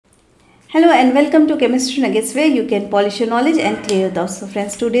Hello and welcome to Chemistry Nuggets, where you can polish your knowledge and clear your doubts. So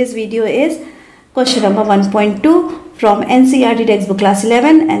friends, today's video is question number 1.2 from NCERT textbook class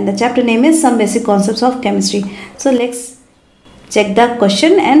 11, and the chapter name is Some Basic Concepts of Chemistry. So let's check the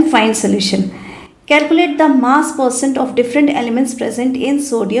question and find solution. Calculate the mass percent of different elements present in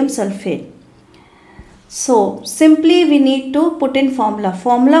sodium sulfate. So simply we need to put in formula.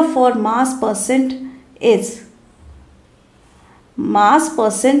 Formula for mass percent is mass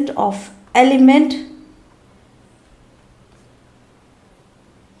percent of element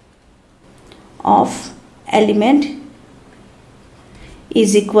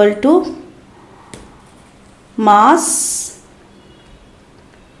is equal to mass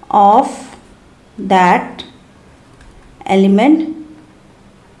of that element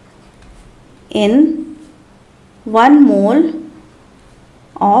in 1 mole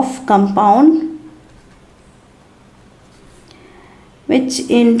of compound, which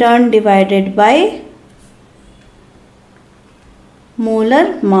in turn divided by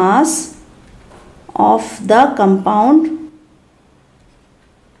molar mass of the compound,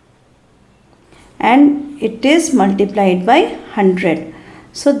 and it is multiplied by 100.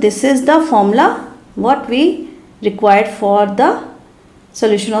 So this is the formula what we required for the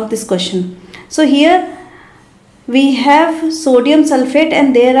solution of this question. So here we have sodium sulfate,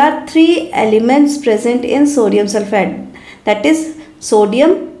 and there are 3 elements present in sodium sulfate, that is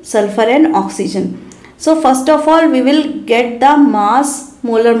sodium, sulfur and oxygen. So first of all we will get the mass,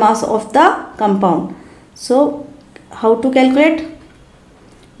 molar mass of the compound. So how to calculate?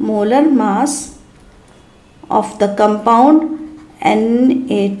 Molar mass of the compound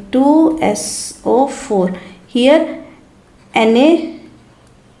Na2SO4. Here Na,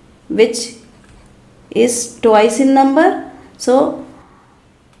 which is twice in number, so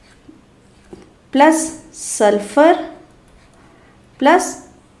plus sulfur plus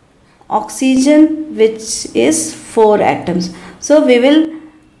oxygen, which is 4 atoms. So we will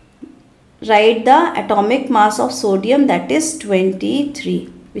write the atomic mass of sodium, that is 23,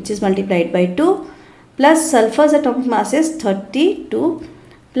 which is multiplied by 2, plus sulfur's atomic mass is 32,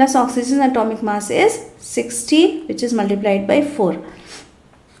 plus oxygen's atomic mass is 16, which is multiplied by 4.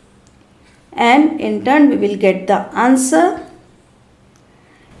 And in turn we will get the answer.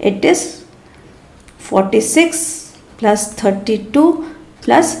 It is 46 plus 32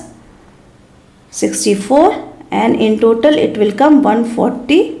 plus 64, and in total it will come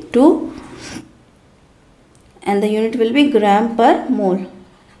 142, and the unit will be gram per mole.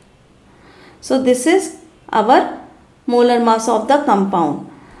 So this is our molar mass of the compound.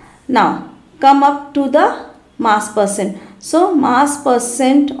 Now come up to the mass percent. So mass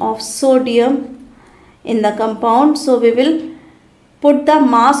percent of sodium in the compound, so we will put the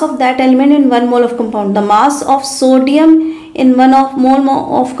mass of that element in 1 mole of compound. The mass of sodium in 1 mole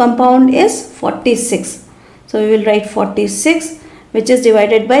of compound is 46. So we will write 46, which is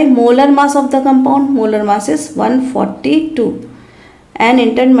divided by molar mass of the compound. Molar mass is 142, and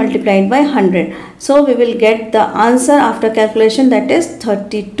in turn multiplied by 100. So we will get the answer after calculation, that is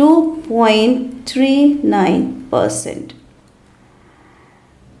 32.39%.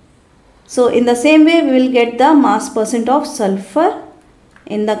 So in the same way we will get the mass percent of sulfur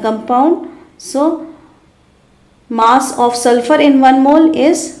in the compound. So mass of sulfur in 1 mole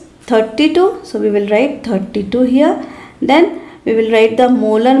is 32. So we will write 32 here. Then we will write the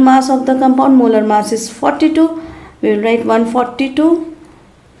molar mass of the compound. Molar mass is 42. We will write 142,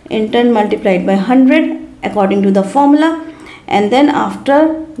 in turn multiplied by 100 according to the formula. And then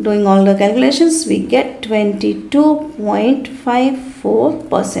after doing all the calculations we get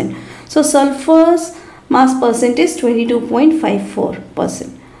 22.54%. So sulfur's mass percent is 22.54%.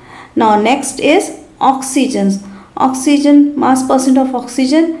 Now next is oxygen. Oxygen, mass percent of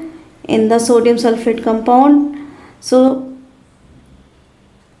oxygen in the sodium sulfate compound. So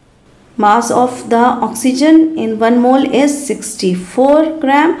mass of the oxygen in 1 mole is 64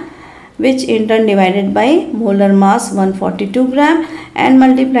 gram, which in turn divided by molar mass 142 gram and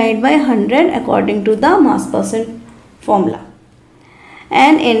multiplied by 100 according to the mass percent formula.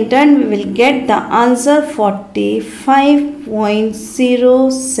 And in turn we will get the answer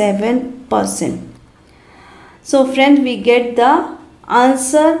 45.07%. So friends, we get the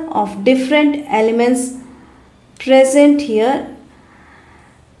answer of different elements present here.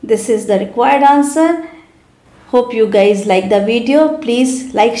 This is the required answer. Hope you guys like the video.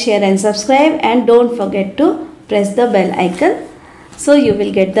 Please like, share and subscribe, and don't forget to press the bell icon so you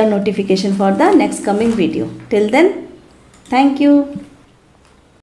will get the notification for the next coming video. Till then, thank you.